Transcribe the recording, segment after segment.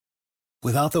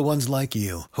Without the ones like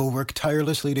you, who work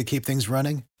tirelessly to keep things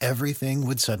running, everything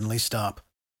would suddenly stop.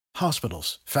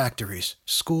 Hospitals, factories,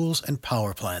 schools, and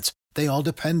power plants, they all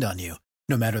depend on you.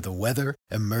 No matter the weather,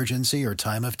 emergency, or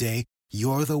time of day,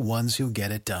 you're the ones who get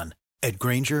it done. At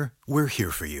Grainger, we're here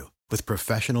for you with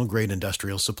professional-grade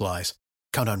industrial supplies.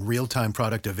 Count on real-time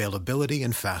product availability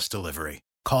and fast delivery.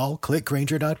 Call,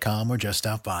 clickgrainger.com, or just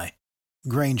stop by.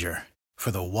 Grainger, for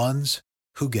the ones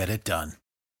who get it done.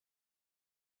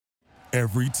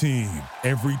 Every team,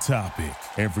 every topic,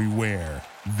 everywhere.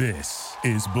 This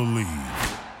is Believe.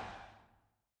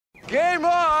 Game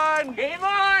on! Game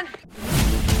on!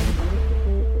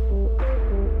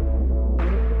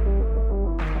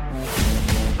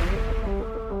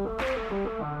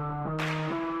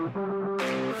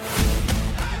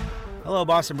 Hello,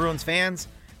 Boston Bruins fans.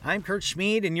 I'm Kurt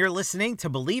Schmid, and you're listening to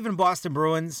Believe in Boston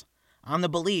Bruins on the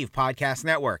Believe Podcast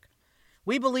Network.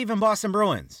 We believe in Boston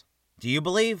Bruins. Do you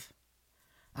believe?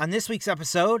 On this week's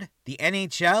episode, the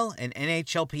NHL and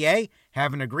NHLPA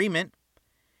have an agreement,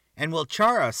 and will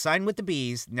Chara sign with the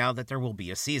Bees now that there will be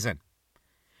a season?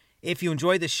 If you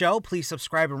enjoy the show, please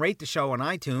subscribe and rate the show on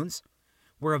iTunes.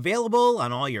 We're available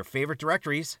on all your favorite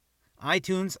directories: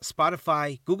 iTunes,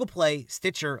 Spotify, Google Play,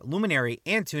 Stitcher, Luminary,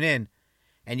 and TuneIn.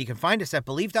 And you can find us at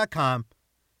Believe.com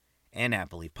and at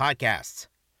Believe Podcasts.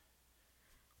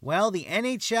 Well, the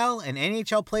NHL and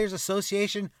NHL Players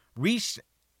Association reached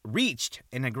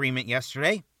an agreement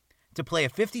yesterday to play a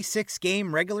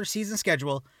 56-game regular season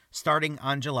schedule starting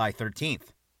on July 13th.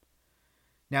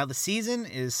 Now, the season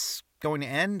is going to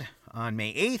end on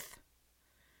May 8th,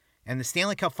 and the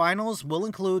Stanley Cup Finals will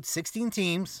include 16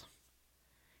 teams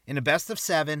in a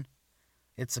best-of-7.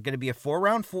 It's going to be a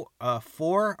four-round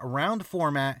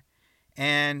format,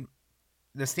 and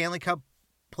the Stanley Cup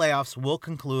playoffs will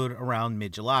conclude around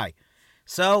mid-July.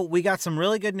 So we got some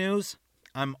really good news.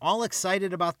 I'm all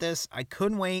excited about this. I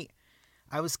couldn't wait.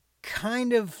 I was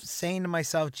kind of saying to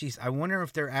myself, geez, I wonder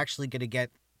if they're actually going to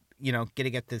get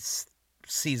this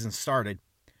season started.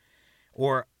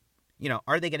 Or,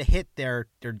 are they going to hit their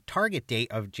target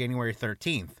date of January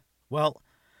 13th? Well,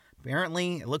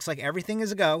 apparently it looks like everything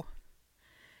is a go.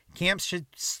 Camps should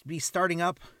be starting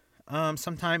up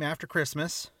sometime after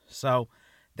Christmas. So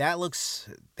that looks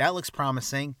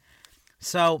promising.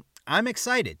 So I'm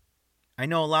excited. I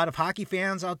know a lot of hockey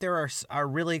fans out there are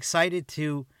really excited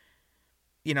to,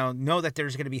 know that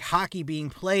there's going to be hockey being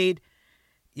played.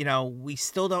 We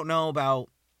still don't know about,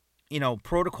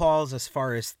 protocols as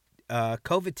far as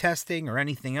COVID testing or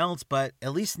anything else, but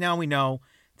at least now we know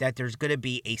that there's going to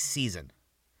be a season.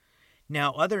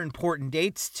 Now, other important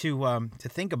dates to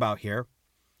think about here.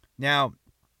 Now,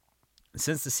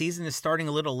 since the season is starting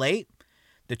a little late,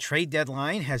 the trade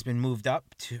deadline has been moved up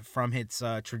from its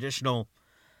traditional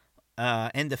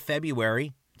end of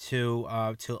February to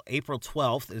April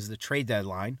 12th is the trade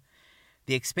deadline.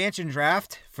 The expansion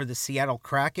draft for the Seattle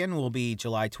Kraken will be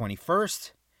July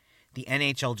 21st. The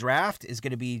NHL draft is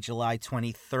going to be July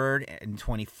 23rd and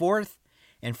 24th.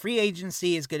 And free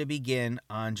agency is going to begin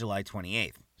on July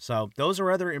 28th. So those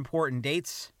are other important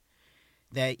dates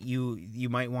that you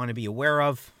might want to be aware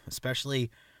of, especially,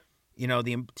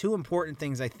 the two important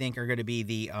things I think are going to be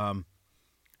the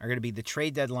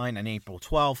trade deadline on April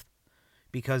 12th,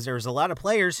 because there's a lot of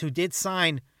players who did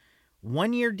sign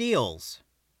one-year deals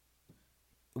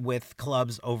with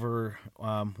clubs over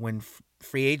when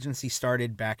free agency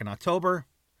started back in October.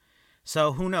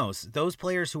 So who knows? Those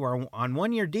players who are on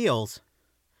one-year deals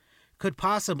could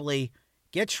possibly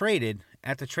get traded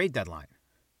at the trade deadline.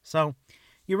 So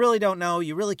you really don't know.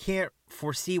 You really can't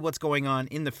foresee what's going on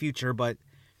in the future, but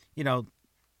the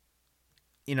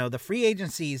free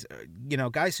agencies,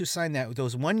 guys who sign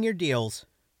those one-year deals,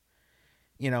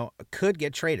 could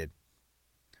get traded.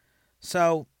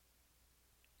 So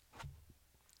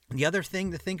the other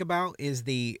thing to think about is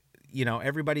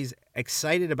everybody's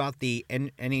excited about the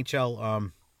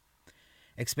NHL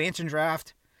expansion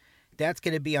draft. That's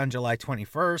going to be on July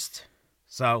 21st.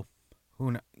 So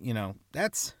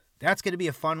that's going to be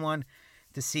a fun one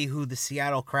to see who the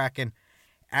Seattle Kraken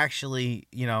actually,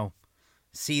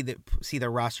 see their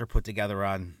roster put together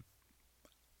on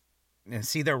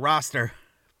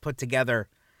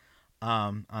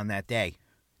that day.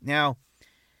 Now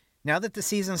that the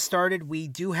season started, we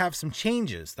do have some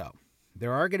changes, though.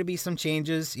 There are going to be some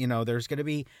changes. There's going to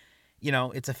be,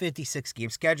 it's a 56-game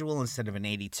schedule instead of an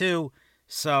 82.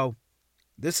 So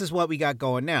this is what we got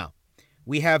going now.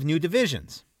 We have new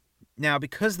divisions. Now,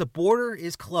 because the border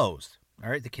is closed, all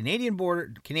right, the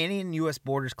Canadian-U.S.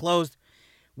 border is closed,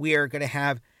 we are going to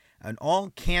have an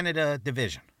all-Canada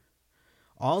division.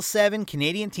 All 7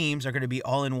 Canadian teams are going to be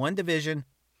all in one division,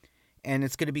 and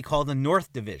it's going to be called the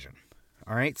North Division.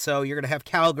 All right, so you're going to have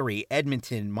Calgary,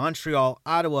 Edmonton, Montreal,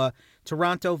 Ottawa,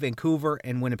 Toronto, Vancouver,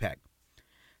 and Winnipeg.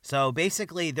 So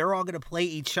basically, they're all going to play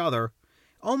each other.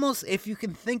 Almost, if you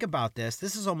can think about this,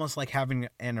 this is almost like having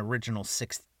an original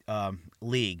sixth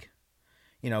league,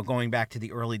 going back to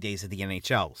the early days of the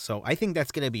NHL. So I think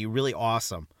that's going to be really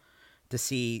awesome to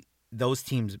see those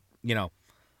teams,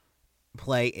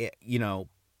 play,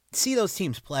 see those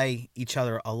teams play each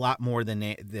other a lot more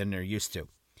than they're used to.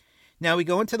 Now we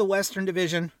go into the Western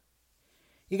Division.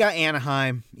 You got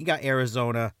Anaheim, you got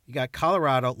Arizona, you got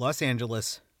Colorado, Los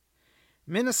Angeles,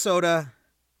 Minnesota,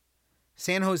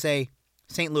 San Jose,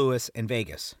 St. Louis, and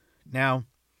Vegas. Now,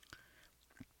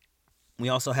 we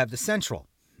also have the Central,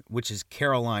 which is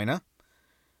Carolina,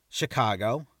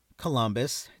 Chicago,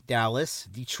 Columbus, Dallas,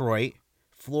 Detroit,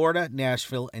 Florida,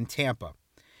 Nashville, and Tampa.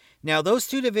 Now, those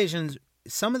two divisions,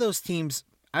 some of those teams,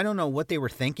 I don't know what they were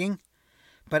thinking,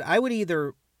 but I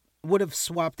would have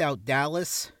swapped out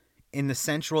Dallas in the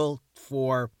Central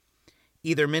for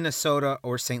either Minnesota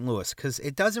or St. Louis, because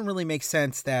it doesn't really make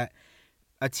sense that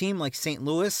a team like St.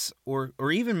 Louis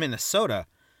or even Minnesota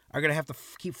are going to have to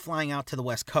keep flying out to the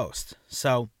West Coast.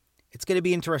 So it's going to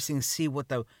be interesting to see what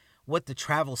the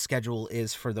travel schedule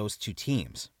is for those two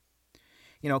teams.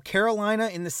 Carolina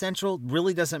in the Central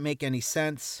really doesn't make any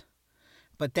sense.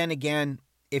 But then again,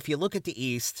 if you look at the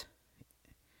East,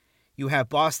 you have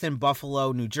Boston,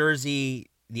 Buffalo, New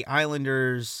Jersey, the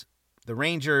Islanders, the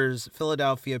Rangers,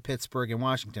 Philadelphia, Pittsburgh, and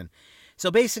Washington. So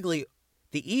basically,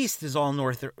 the East is all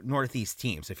Northeast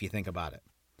teams, if you think about it.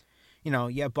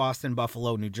 You have Boston,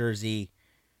 Buffalo, New Jersey,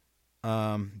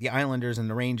 the Islanders and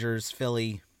the Rangers,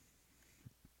 Philly,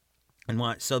 and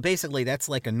what. So basically, that's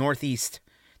like a Northeast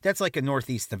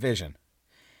division.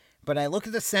 But I look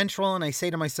at the Central and I say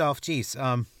to myself, geez,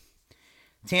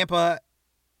 Tampa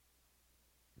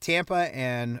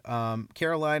and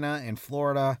Carolina and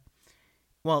Florida,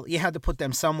 well, you had to put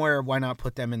them somewhere. Why not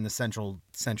put them in the Central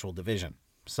Division?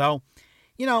 So,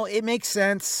 it makes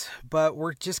sense, but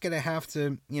we're just going to have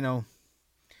to,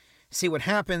 see what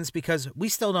happens, because we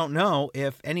still don't know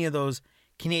if any of those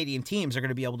Canadian teams are going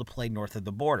to be able to play north of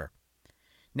the border.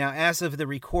 Now, as of the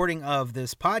recording of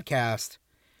this podcast,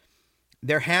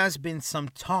 there has been some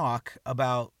talk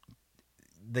about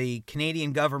the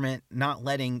Canadian government not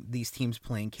letting these teams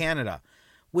play in Canada,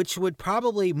 which would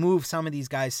probably move some of these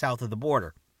guys south of the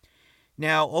border.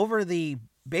 Now, during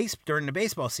the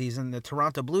baseball season, the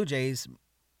Toronto Blue Jays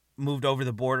moved over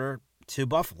the border to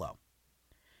Buffalo.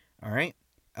 All right.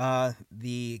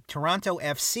 The Toronto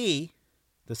FC,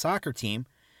 the soccer team,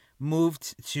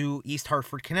 moved to East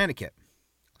Hartford, Connecticut.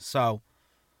 So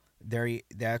that's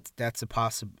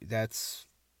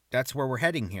where we're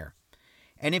heading here.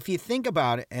 And if you think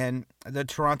about it, and the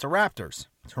Toronto Raptors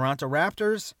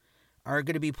are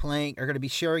going to be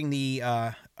sharing the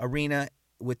arena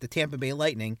with the Tampa Bay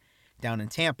Lightning down in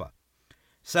Tampa.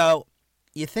 So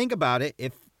you think about it,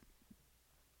 if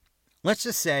let's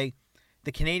just say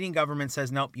the Canadian government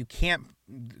says, nope, you can't,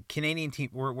 Canadian team,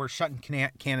 we're shutting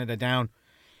Canada down.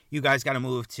 You guys got to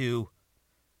move to,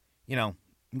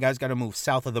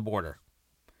 south of the border.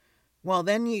 Well,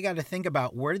 then you got to think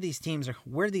about where these teams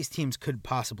could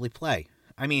possibly play.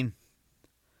 I mean,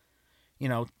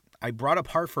 I brought up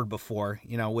Hartford before,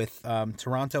 with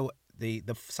Toronto, the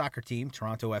soccer team,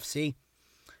 Toronto FC,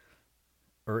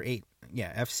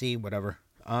 FC, whatever.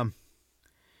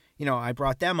 I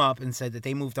brought them up and said that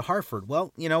they moved to Hartford.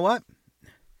 Well, you know what?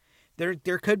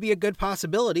 There could be a good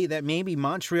possibility that maybe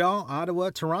Montreal,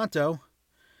 Ottawa, Toronto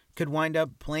could wind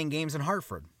up playing games in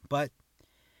Hartford. But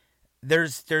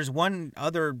there's one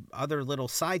other little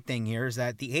side thing here, is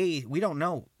that we don't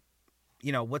know,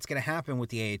 what's going to happen with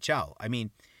the AHL. I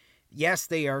mean, yes,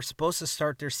 they are supposed to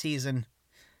start their season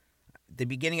the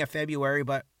beginning of February,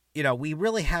 but we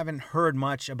really haven't heard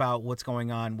much about what's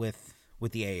going on with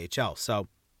the AHL. So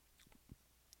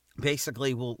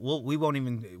basically, we won't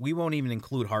even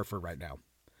include Hartford right now.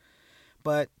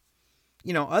 But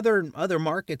other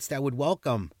markets that would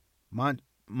welcome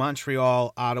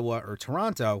Montreal, Ottawa, or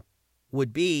Toronto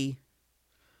would be,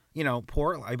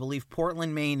 Portland. I believe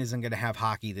Portland, Maine isn't going to have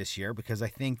hockey this year because I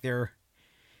think their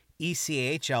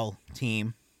ECHL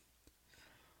team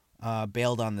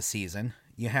bailed on the season.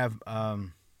 You have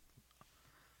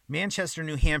Manchester,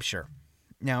 New Hampshire.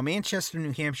 Now, Manchester,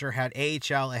 New Hampshire had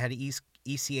AHL, it had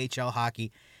ECHL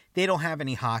hockey. They don't have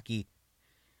any hockey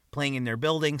playing in their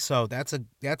building, so that's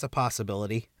a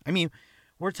possibility. I mean,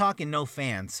 we're talking no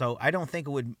fans, so I don't think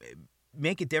it would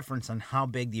make a difference on how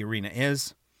big the arena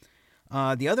is.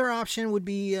 The other option would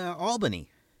be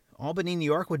Albany. Albany, New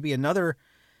York would be another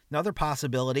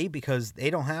possibility because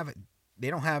they don't have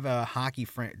a hockey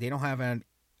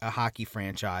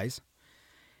franchise.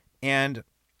 And,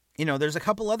 there's a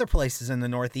couple other places in the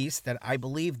Northeast that I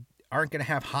believe aren't going to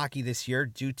have hockey this year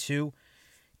due to,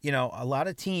 a lot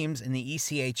of teams in the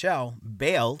ECHL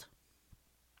bailed.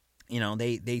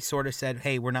 They sort of said,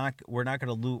 hey, we're not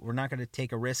going to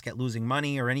take a risk at losing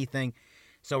money or anything.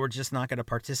 So we're just not going to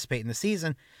participate in the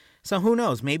season. So who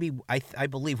knows? Maybe I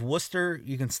believe Worcester,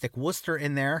 you can stick Worcester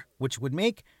in there, which would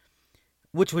make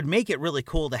it really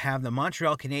cool to have the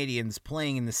Montreal Canadiens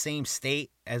playing in the same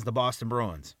state as the Boston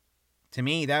Bruins. To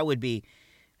me, that would be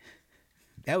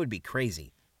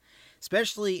crazy.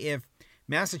 Especially if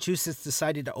Massachusetts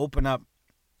decided to open up,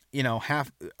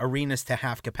 half arenas to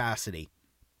half capacity.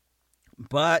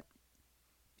 But,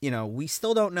 we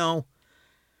still don't know,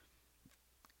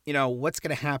 what's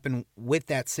going to happen with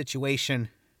that situation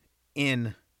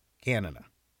in Canada.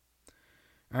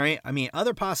 All right. I mean,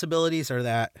 other possibilities are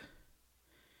that,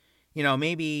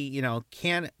 maybe,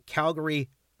 Calgary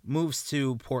moves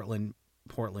to Portland,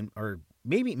 or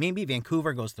maybe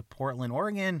Vancouver goes to Portland,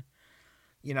 Oregon.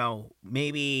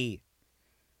 Maybe,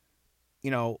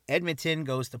 Edmonton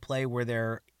goes to play where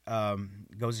they're,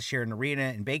 goes to share an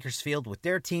arena in Bakersfield with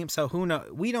their team. So who knows?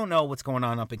 We don't know what's going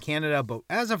on up in Canada, but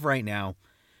as of right now,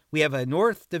 we have a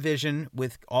North Division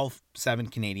with all 7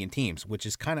 Canadian teams, which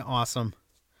is kind of awesome.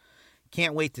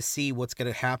 Can't wait to see what's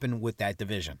going to happen with that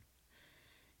division.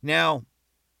 Now,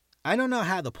 I don't know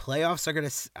how the playoffs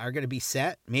are going to be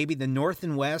set. Maybe the North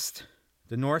and West,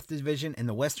 the North Division and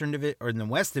the Western Division or the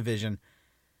West Division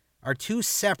are two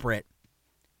separate.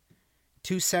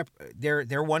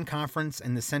 They're one conference,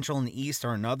 and the Central and the East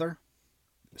are another.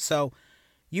 So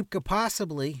you could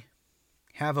possibly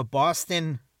have a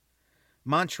Boston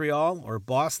Montreal or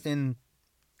Boston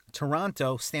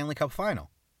Toronto Stanley Cup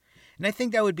final. And I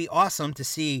think that would be awesome to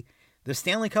see the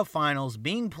Stanley Cup finals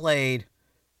being played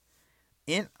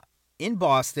in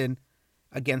Boston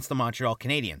against the Montreal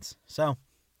Canadiens. So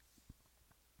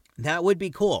that would be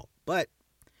cool. But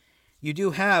you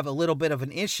do have a little bit of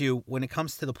an issue when it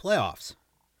comes to the playoffs.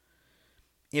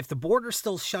 If the border's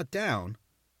still shut down,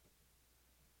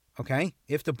 okay?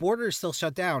 If the border is still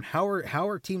shut down, how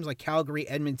are teams like Calgary,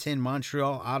 Edmonton,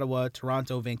 Montreal, Ottawa,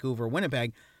 Toronto, Vancouver,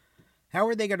 Winnipeg, how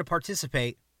are they going to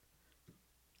participate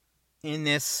in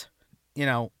this,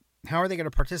 how are they going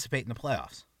to participate in the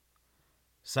playoffs?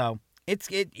 So,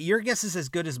 your guess is as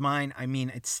good as mine. I mean,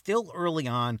 it's still early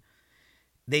on.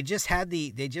 They just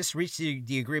reached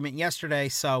the agreement yesterday,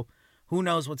 so who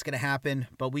knows what's going to happen,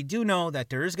 but we do know that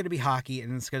there is going to be hockey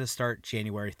and it's going to start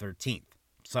January 13th.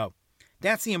 So,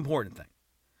 that's the important thing.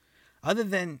 Other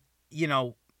than,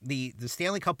 the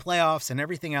Stanley Cup playoffs and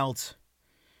everything else,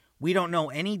 we don't know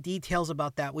any details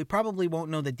about that. We probably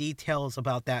won't know the details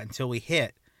about that until we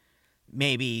hit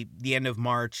maybe the end of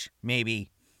March, maybe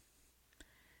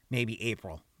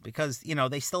April. Because,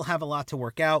 they still have a lot to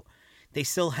work out. They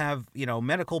still have,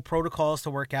 medical protocols to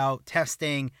work out,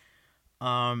 testing.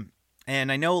 And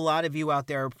I know a lot of you out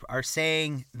there are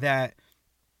saying that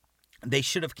they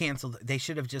should have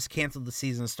just canceled the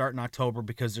season and start in October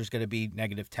because there's going to be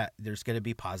there's going to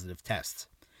be positive tests.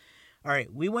 All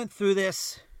right, we went through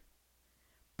this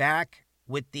back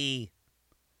with the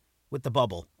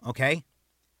bubble, okay?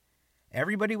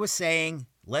 Everybody was saying,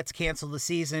 let's cancel the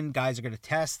season. Guys are going to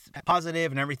test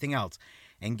positive and everything else.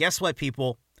 And guess what,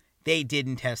 people? They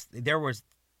didn't test. There was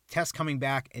tests coming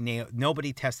back, and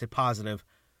nobody tested positive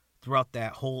throughout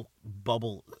that whole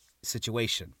bubble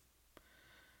situation.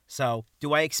 So,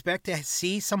 do I expect to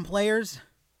see some players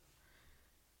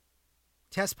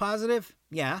test positive?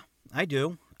 Yeah, I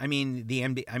do. I mean,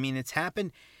 it's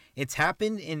happened. It's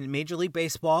happened in Major League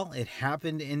Baseball. It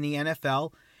happened in the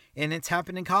NFL, and it's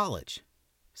happened in college.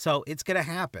 So it's gonna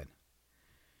happen.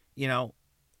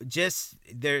 Just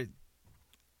there.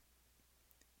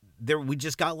 We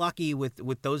just got lucky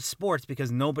with those sports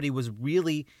because nobody was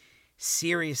really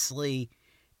seriously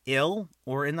ill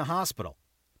or in the hospital.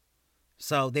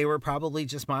 So they were probably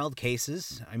just mild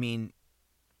cases. I mean,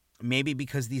 maybe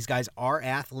because these guys are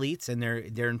athletes and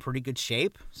they're in pretty good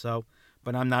shape. So,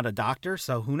 but I'm not a doctor,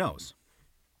 so who knows?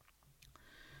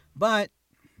 But,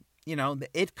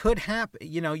 it could happen.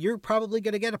 You're probably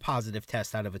going to get a positive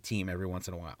test out of a team every once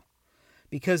in a while.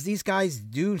 Because these guys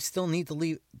do still need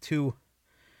to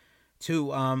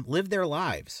live their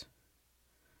lives.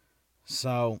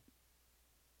 So,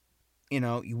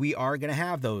 we are going to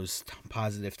have those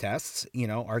positive tests.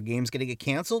 Our game's going to get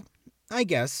canceled. I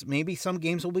guess maybe some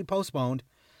games will be postponed.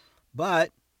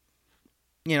 But,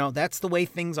 that's the way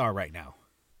things are right now.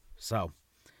 So,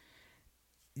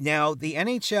 now the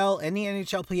NHL and the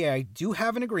NHLPA do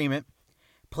have an agreement.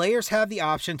 Players have the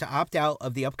option to opt out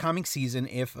of the upcoming season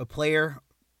if a player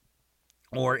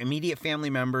or immediate family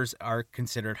members are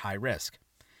considered high risk.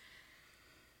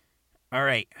 All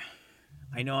right.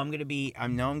 I know I've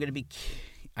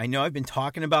been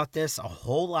talking about this a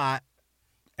whole lot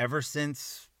ever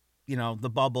since, the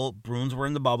bubble. Bruins were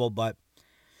in the bubble, but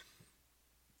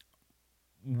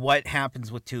what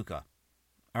happens with Tuukka?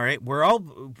 All right, we're all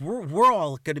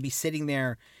going to be sitting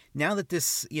there now that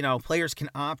this, players can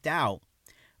opt out.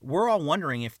 We're all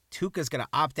wondering if Tuukka's going to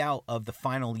opt out of the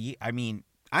final year. I mean,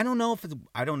 I don't know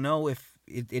if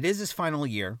it is his final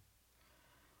year.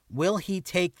 Will he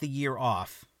take the year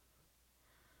off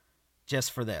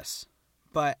just for this?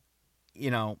 But,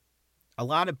 a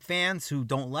lot of fans who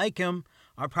don't like him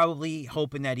are probably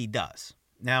hoping that he does.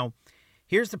 Now,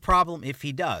 here's the problem if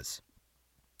he does.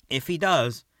 If he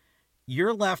does,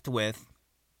 you're left with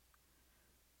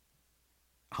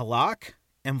Halak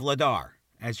and Vladar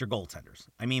as your goaltenders.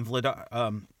 I mean,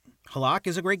 Halak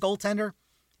is a great goaltender,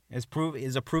 is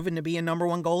proven to be a number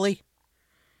one goalie.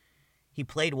 He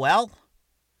played well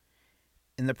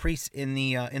in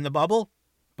the bubble,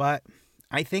 but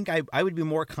I think I would be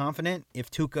more confident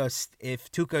if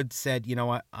Tuukka said, you know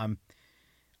what, I'm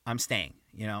staying.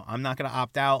 I'm not going to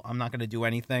opt out. I'm not going to do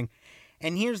anything.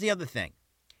 And here's the other thing.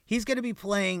 He's going to be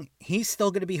playing. He's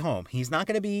still going to be home. He's not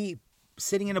going to be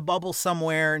sitting in a bubble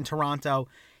somewhere in Toronto.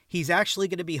 He's actually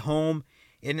going to be home,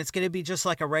 and it's going to be just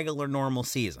like a regular normal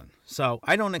season. So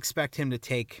I don't expect him to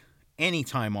take any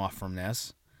time off from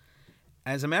this.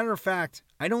 As a matter of fact,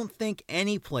 I don't think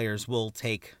any players will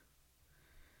take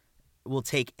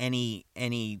any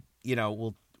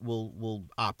will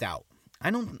opt out.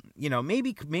 I don't,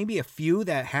 maybe a few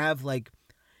that have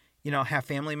have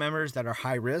family members that are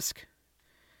high risk.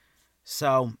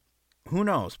 So, who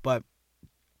knows? But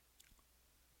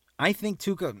I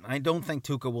don't think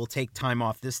Tuukka will take time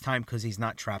off this time because he's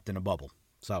not trapped in a bubble.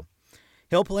 So,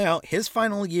 he'll play out his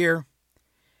final year,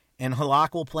 and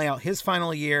Halak will play out his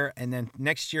final year, and then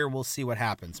next year we'll see what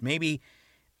happens. Maybe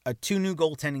a new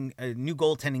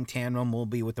goaltending tandem will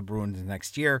be with the Bruins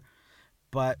next year,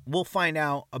 but we'll find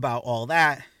out about all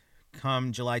that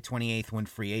come July 28th when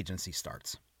free agency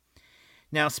starts.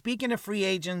 Now, speaking of free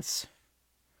agents,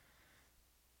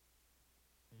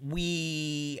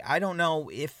 I don't know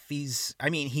if he's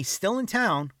still in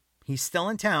town. He's still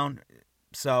in town.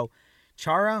 So,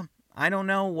 Chara, I don't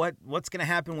know what's going to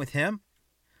happen with him.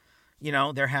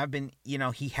 There have been,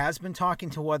 he has been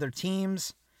talking to other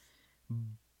teams,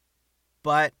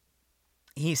 but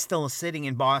he's still sitting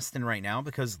in Boston right now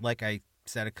because, like I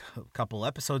said a couple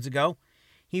episodes ago,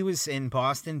 he was in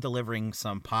Boston delivering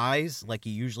some pies like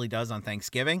he usually does on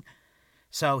Thanksgiving.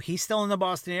 So, he's still in the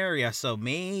Boston area. So,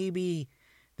 maybe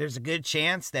there's a good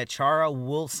chance that Chara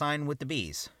will sign with the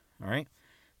Bees, all right?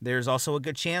 There's also a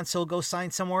good chance he'll go sign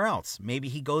somewhere else. Maybe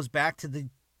he goes back to the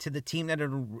team that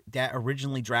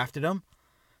originally drafted him,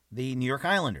 the New York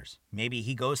Islanders. Maybe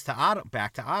he goes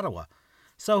back to Ottawa.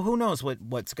 So who knows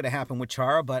what's going to happen with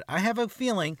Chara, but I have a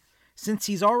feeling since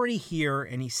he's already here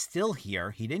and he's still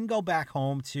here, he didn't go back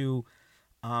home to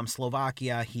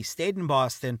Slovakia. He stayed in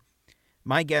Boston.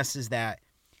 My guess is that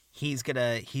he's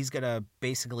gonna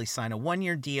basically sign a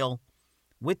 1-year deal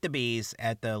with the Bees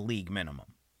at the league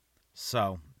minimum.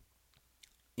 So,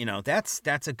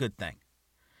 that's a good thing.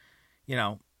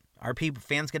 Are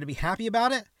fans going to be happy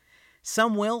about it?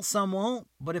 Some will, some won't.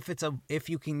 But if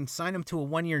you can sign him to a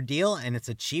 1-year deal and it's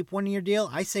a cheap 1-year deal,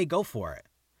 I say go for it.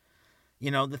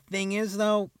 The thing is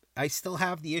though, I still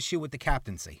have the issue with the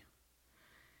captaincy.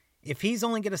 If he's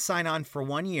only going to sign on for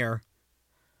 1 year,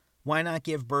 why not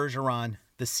give Bergeron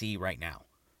the C right now?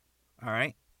 All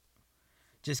right?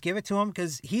 Just give it to him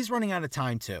because he's running out of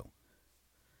time too.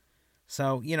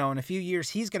 So, in a few years,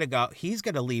 he's going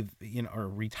to leave, or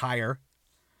retire.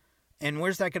 And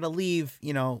where's that going to leave,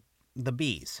 the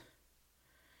Bees?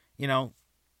 They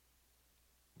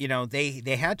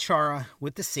had Chara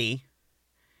with the C.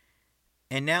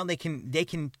 And now they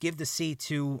can give the C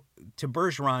to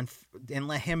Bergeron and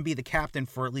let him be the captain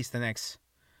for at least the next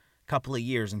couple of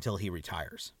years until he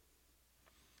retires.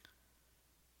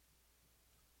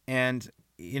 And,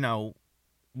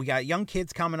 we got young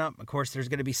kids coming up. Of course, there's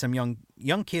going to be some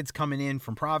young kids coming in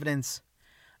from Providence.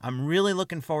 I'm really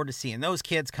looking forward to seeing those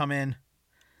kids come in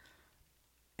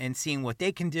and seeing what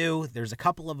they can do. There's a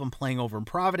couple of them playing over in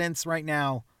Providence right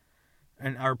now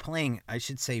and are playing, I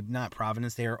should say, not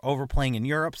Providence. They are overplaying in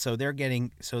Europe, so they're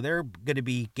going to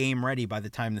be game ready by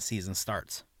the time the season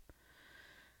starts.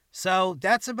 So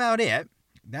that's about it.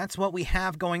 That's what we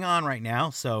have going on right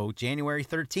now. So January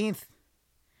 13th,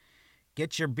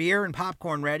 get your beer and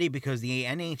popcorn ready because the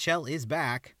NHL is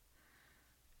back.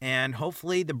 And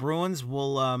hopefully the Bruins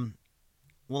will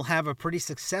have a pretty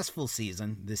successful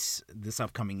season this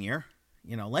upcoming year.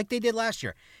 Like they did last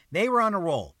year. They were on a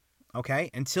roll, okay?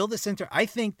 Until this I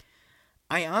think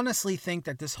I honestly think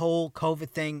that this whole COVID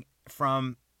thing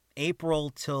from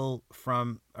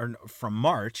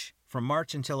March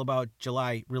until about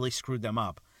July really screwed them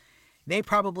up. They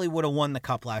probably would have won the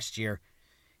cup last year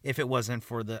if it wasn't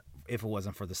for the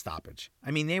stoppage.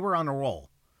 I mean, they were on a roll.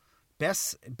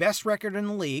 Best record in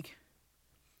the league.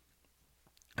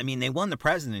 I mean, they won the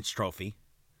President's Trophy.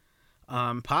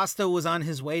 Pasta was on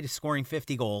his way to scoring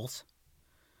 50 goals.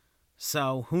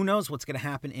 So who knows what's going to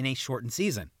happen in a shortened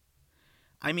season.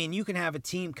 I mean, you can have a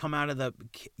team come out of the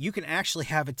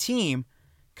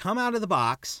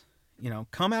box,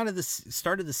 come out of the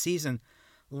start of the season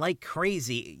like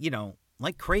crazy,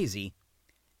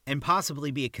 and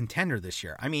possibly be a contender this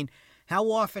year. I mean,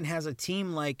 how often has a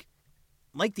team like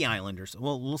the Islanders,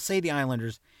 well, we'll say the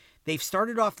Islanders, they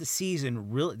started off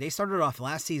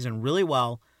last season really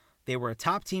well. They were a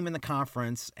top team in the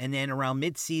conference, and then around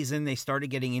mid-season, they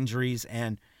started getting injuries,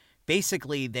 and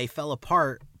basically they fell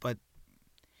apart, but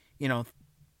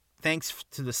thanks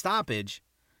to the stoppage,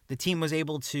 the team was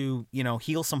able to,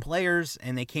 heal some players,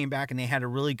 and they came back and they had a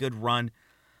really good run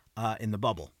in the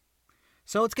bubble.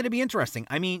 So it's going to be interesting.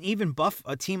 I mean, even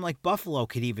a team like Buffalo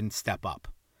could even step up.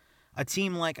 A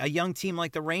young team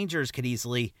like the Rangers could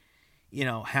easily,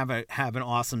 have an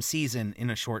awesome season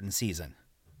in a shortened season.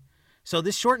 So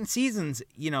this shortened seasons,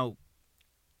 don't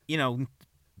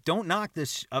knock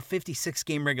this a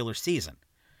 56-game regular season.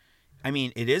 I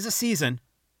mean, it is a season,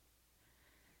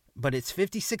 but it's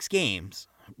 56 games,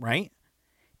 right?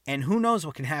 And who knows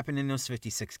what can happen in those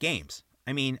 56 games.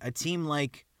 I mean, a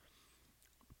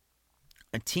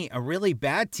really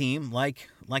bad team like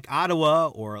Ottawa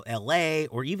or LA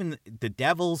or even the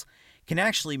Devils can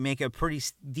actually make a pretty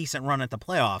decent run at the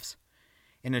playoffs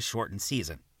in a shortened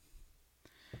season.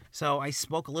 So I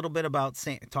spoke a little bit about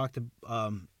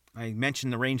I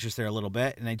mentioned the Rangers there a little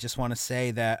bit, and I just want to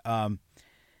say that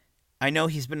I know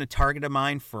he's been a target of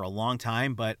mine for a long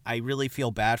time, but I really feel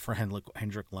bad for Henrik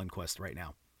Lundqvist right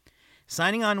now.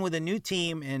 Signing on with a new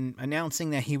team and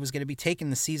announcing that he was going to be taking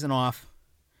the season off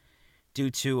due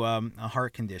to a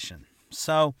heart condition.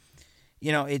 So,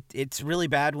 it's really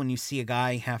bad when you see a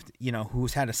guy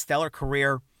who's had a stellar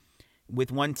career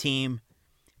with one team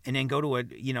and then go to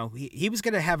he was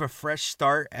going to have a fresh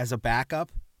start as a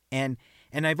backup. And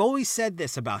I've always said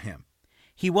this about him.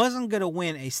 He wasn't going to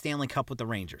win a Stanley Cup with the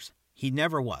Rangers. He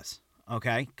never was.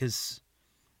 Okay? Because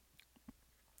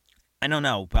I don't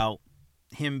know about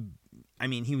him. I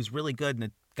mean, he was really good and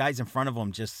the guys in front of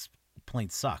him just plain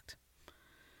sucked.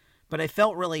 But I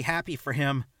felt really happy for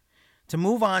him to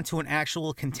move on to an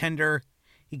actual contender.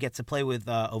 He gets to play with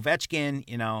Ovechkin,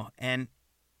 and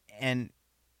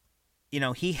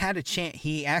he had a chance.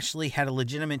 He actually had a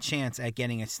legitimate chance at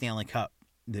getting a Stanley Cup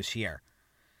this year.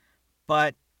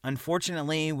 But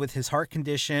unfortunately, with his heart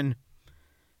condition,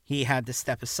 he had to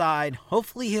step aside.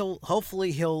 Hopefully he'll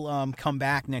come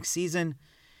back next season.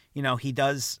 He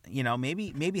does.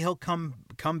 Maybe he'll come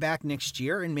back next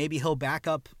year, and maybe he'll back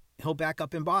up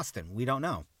in Boston. We don't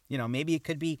know. Maybe it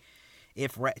could be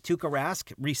if Tuukka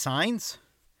Rask resigns.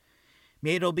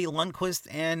 Maybe it'll be Lundqvist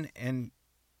and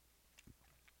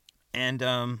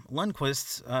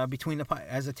Lundqvist between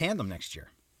as a tandem next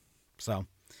year. So,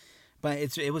 but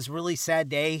it was a really sad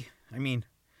day. I mean,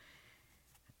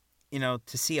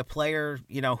 to see a player,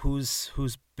 who's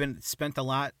spent a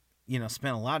lot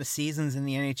of seasons in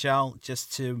the NHL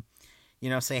just to,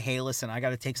 say, hey, listen, I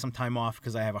got to take some time off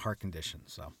because I have a heart condition.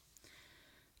 So,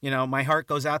 my heart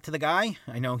goes out to the guy.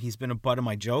 I know he's been a butt of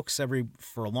my jokes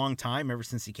for a long time, ever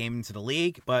since he came into the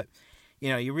league. But,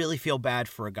 you really feel bad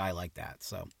for a guy like that.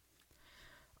 So,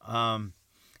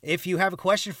 if you have a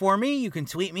question for me, you can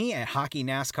tweet me at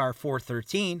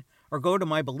HockeyNASCAR413 or go to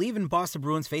my Believe in Boston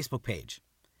Bruins Facebook page.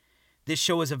 This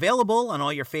show is available on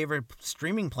all your favorite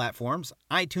streaming platforms: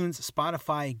 iTunes,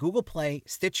 Spotify, Google Play,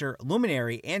 Stitcher,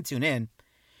 Luminary, and TuneIn.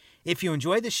 If you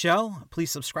enjoyed the show, please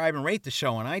subscribe and rate the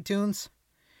show on iTunes.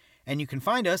 And you can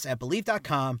find us at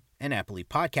Believe.com and at Believe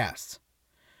Podcasts.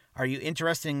 Are you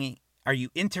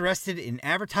interested in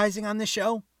advertising on this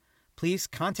show? Please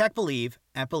contact Believe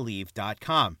at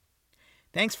Believe.com.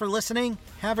 Thanks for listening.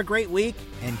 Have a great week,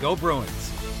 and go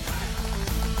Bruins.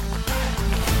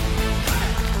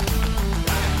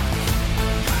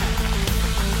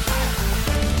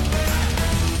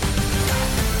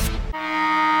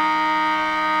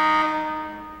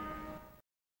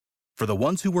 For the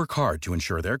ones who work hard to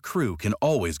ensure their crew can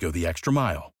always go the extra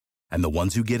mile, and the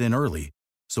ones who get in early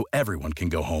so everyone can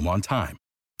go home on time,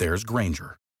 there's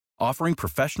Grainger, offering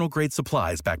professional-grade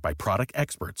supplies backed by product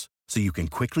experts so you can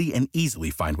quickly and easily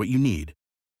find what you need.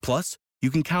 Plus, you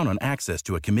can count on access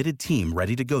to a committed team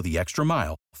ready to go the extra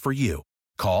mile for you.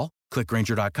 Call, click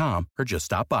Grainger.com, or just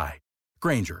stop by.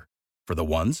 Grainger, for the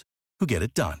ones who get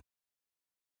it done.